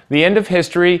time, the end of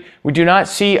history, we do not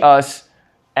see us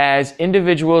as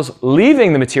individuals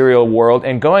leaving the material world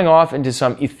and going off into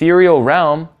some ethereal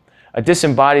realm, a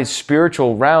disembodied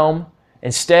spiritual realm.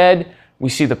 Instead, we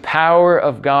see the power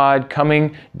of God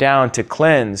coming down to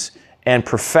cleanse and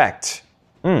perfect.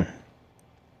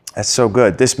 That's so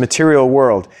good. This material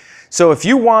world. So if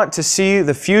you want to see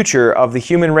the future of the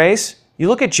human race, you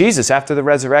look at Jesus after the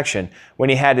resurrection when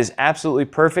he had his absolutely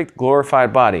perfect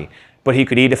glorified body. But he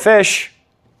could eat a fish.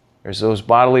 There's those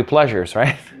bodily pleasures,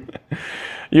 right?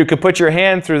 You could put your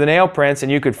hand through the nail prints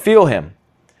and you could feel him.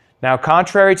 Now,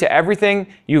 contrary to everything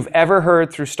you've ever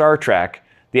heard through Star Trek,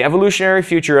 the evolutionary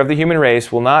future of the human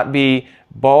race will not be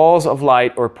balls of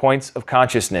light or points of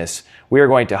consciousness. We are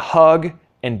going to hug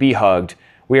and be hugged.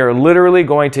 We are literally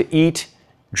going to eat,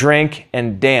 drink,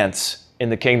 and dance in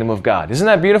the kingdom of God. Isn't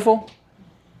that beautiful?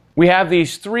 We have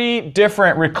these three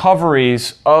different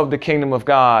recoveries of the kingdom of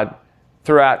God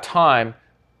throughout time.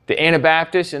 The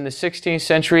Anabaptists in the 16th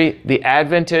century, the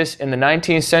Adventists in the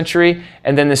 19th century,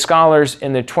 and then the scholars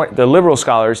in the liberal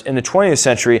scholars in the 20th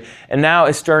century. And now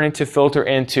it's starting to filter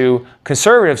into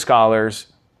conservative scholars,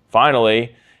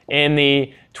 finally, in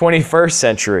the 21st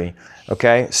century.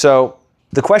 Okay, so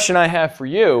the question I have for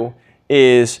you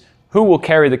is, who will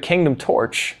carry the kingdom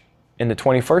torch in the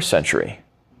 21st century?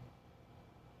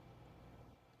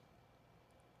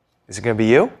 Is it going to be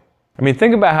you? I mean,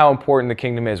 think about how important the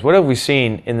kingdom is. What have we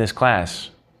seen in this class?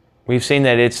 We've seen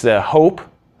that it's the hope.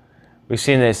 We've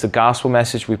seen that it's the gospel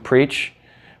message we preach.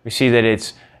 We see that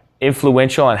it's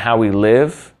influential on how we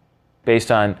live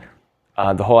based on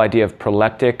the whole idea of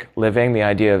proleptic living, the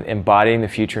idea of embodying the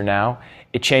future now.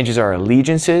 It changes our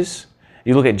allegiances.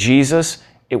 You look at Jesus,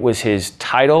 it was his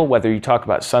title, whether you talk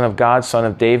about Son of God, Son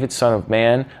of David, Son of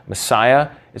Man, Messiah,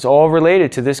 it's all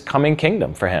related to this coming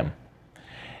kingdom for him.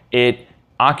 It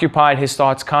occupied his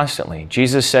thoughts constantly.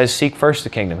 Jesus says, seek first the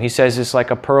kingdom. He says it's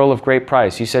like a pearl of great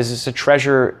price. He says it's a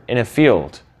treasure in a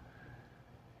field.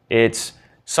 It's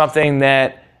something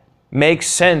that makes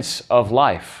sense of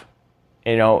life.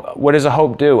 You know, what does a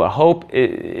hope do? A hope,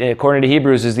 according to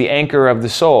Hebrews, is the anchor of the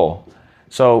soul.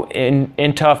 So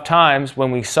in tough times,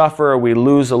 when we suffer or we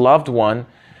lose a loved one,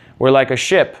 we're like a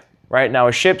ship, right? Now,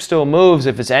 a ship still moves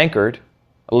if it's anchored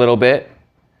a little bit.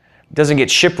 It doesn't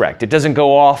get shipwrecked. It doesn't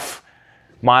go off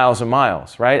miles and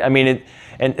miles, right? I mean,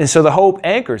 and so the hope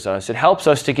anchors us. It helps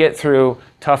us to get through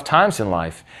tough times in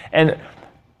life. And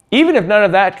even if none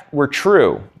of that were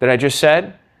true that I just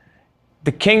said,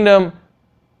 the kingdom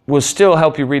will still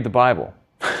help you read the Bible.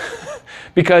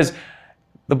 Because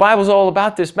the Bible's all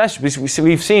about this message.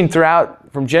 We've seen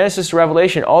throughout, from Genesis to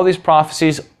Revelation, all these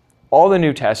prophecies all the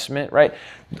New Testament, right?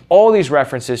 All these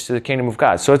references to the kingdom of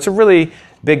God. So it's a really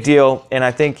big deal, and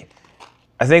I think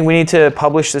we need to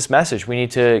publish this message. We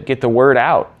need to get the word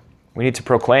out. We need to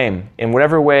proclaim in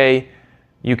whatever way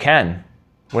you can,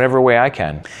 whatever way I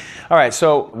can. All right,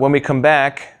 so when we come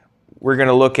back, we're going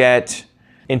to look at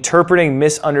interpreting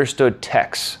misunderstood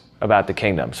texts about the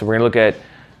kingdom. So we're going to look at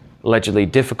allegedly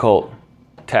difficult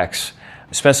texts.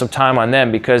 Spend some time on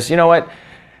them because, you know what?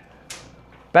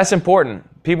 That's important.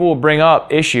 People will bring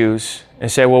up issues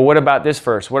and say, well, what about this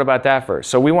verse? What about that verse?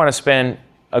 So we want to spend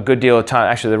a good deal of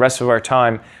time, actually the rest of our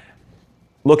time,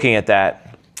 looking at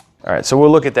that. All right, so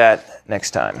we'll look at that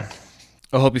next time.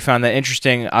 I hope you found that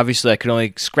interesting. Obviously, I could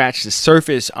only scratch the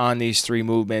surface on these three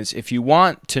movements. If you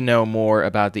want to know more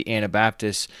about the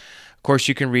Anabaptists, of course,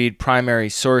 you can read primary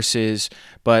sources,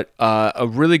 but a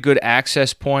really good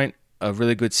access point, a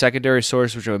really good secondary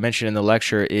source, which I mentioned in the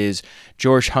lecture, is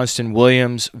George Hunston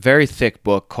Williams' very thick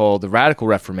book called The Radical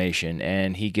Reformation,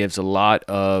 and he gives a lot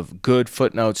of good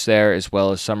footnotes there as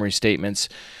well as summary statements.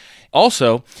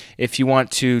 Also, if you want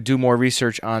to do more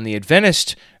research on the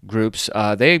Adventist groups,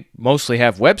 they mostly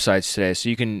have websites today, so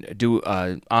you can do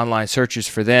online searches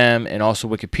for them, and also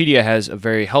Wikipedia has a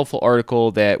very helpful article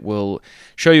that will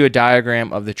show you a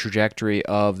diagram of the trajectory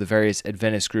of the various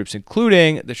Adventist groups,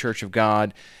 including the Church of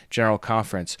God General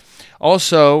Conference.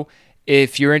 Also,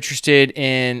 if you're interested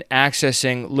in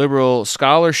accessing liberal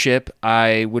scholarship,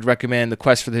 I would recommend The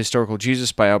Quest for the Historical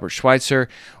Jesus by Albert Schweitzer,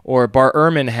 or Bar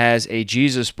Ehrman has a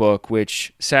Jesus book,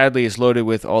 which sadly is loaded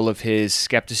with all of his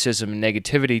skepticism and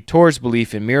negativity towards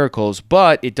belief in miracles,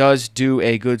 but it does do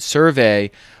a good survey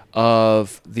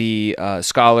of the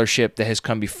scholarship that has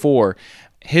come before.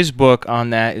 His book on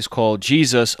that is called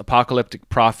Jesus, Apocalyptic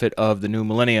Prophet of the New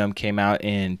Millennium, came out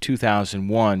in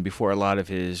 2001, before a lot of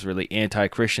his really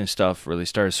anti-Christian stuff really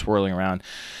started swirling around.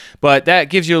 But that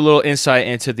gives you a little insight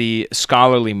into the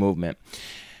scholarly movement.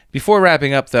 Before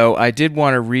wrapping up, though, I did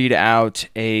want to read out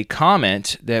a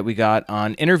comment that we got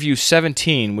on Interview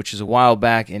 17, which is a while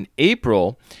back in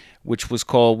April, which was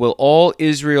called Will All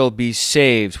Israel Be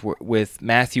Saved? With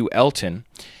Matthew Elton.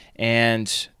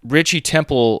 And Richie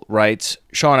Temple writes,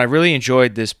 Sean, I really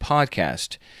enjoyed this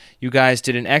podcast. You guys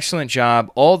did an excellent job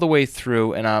all the way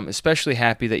through, and I'm especially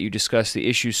happy that you discussed the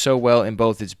issue so well in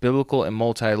both its biblical and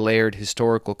multi-layered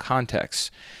historical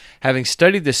contexts. Having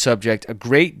studied this subject a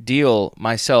great deal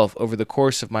myself over the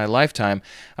course of my lifetime,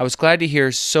 I was glad to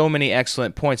hear so many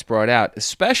excellent points brought out,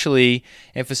 especially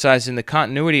emphasizing the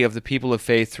continuity of the people of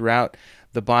faith throughout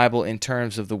the Bible in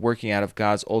terms of the working out of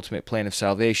God's ultimate plan of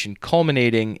salvation,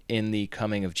 culminating in the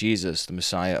coming of Jesus, the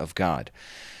Messiah of God.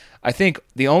 I think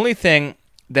the only thing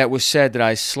that was said that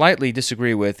I slightly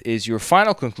disagree with is your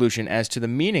final conclusion as to the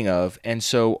meaning of, and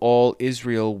so all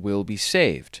Israel will be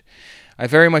saved. I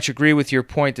very much agree with your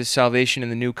point that salvation in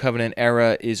the New Covenant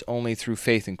era is only through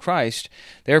faith in Christ.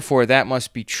 Therefore, that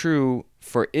must be true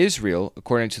for Israel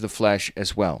according to the flesh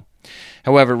as well.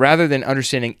 However, rather than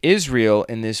understanding Israel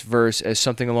in this verse as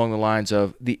something along the lines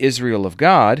of the Israel of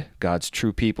God, God's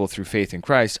true people through faith in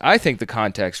Christ, I think the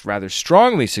context rather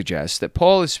strongly suggests that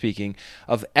Paul is speaking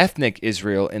of ethnic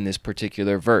Israel in this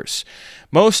particular verse.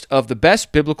 Most of the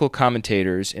best biblical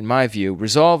commentators, in my view,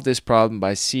 resolve this problem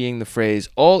by seeing the phrase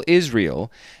all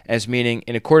Israel as meaning,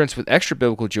 in accordance with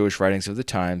extra-biblical Jewish writings of the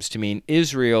times, to mean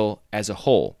Israel as a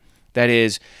whole. That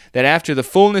is, that after the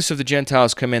fullness of the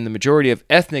Gentiles come in, the majority of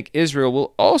ethnic Israel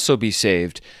will also be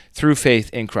saved through faith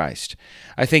in Christ.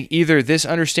 I think either this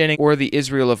understanding or the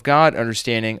Israel of God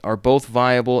understanding are both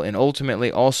viable, and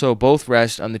ultimately also both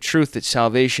rest on the truth that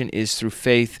salvation is through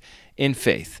faith in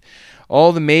faith.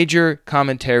 All the major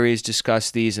commentaries discuss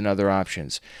these and other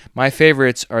options. My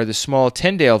favorites are the small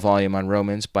Tyndale volume on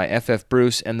Romans by F.F.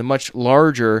 Bruce and the much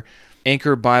larger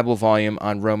Anchor Bible volume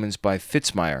on Romans by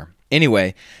Fitzmyer.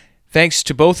 Anyway, thanks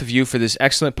to both of you for this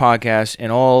excellent podcast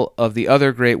and all of the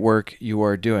other great work you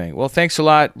are doing. Well, thanks a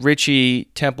lot, Richie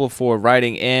Temple, for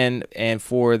writing in and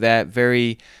for that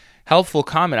very helpful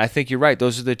comment. I think you're right.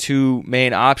 Those are the two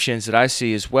main options that I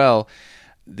see as well.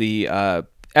 The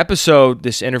episode,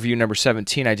 this interview number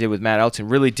 17 I did with Matt Elton,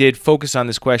 really did focus on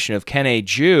this question of, can a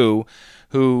Jew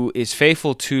who is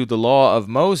faithful to the law of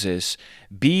Moses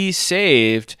be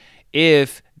saved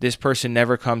if this person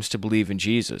never comes to believe in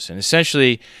Jesus? And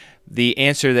essentially, the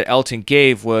answer that Elton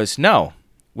gave was no.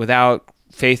 Without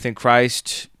faith in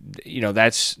Christ,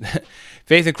 that's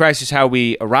faith in Christ is how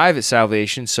we arrive at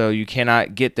salvation, so you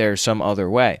cannot get there some other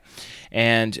way.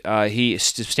 And he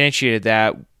substantiated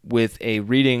that with a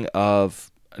reading of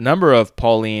a number of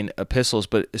Pauline epistles,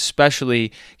 but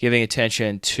especially giving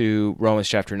attention to Romans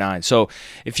chapter 9. So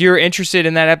if you're interested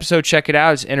in that episode, check it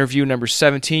out. It's interview number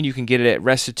 17. You can get it at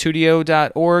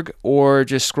restitutio.org or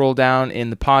just scroll down in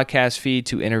the podcast feed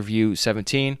to interview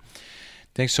 17.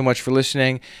 Thanks so much for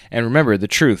listening. And remember, the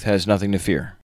truth has nothing to fear.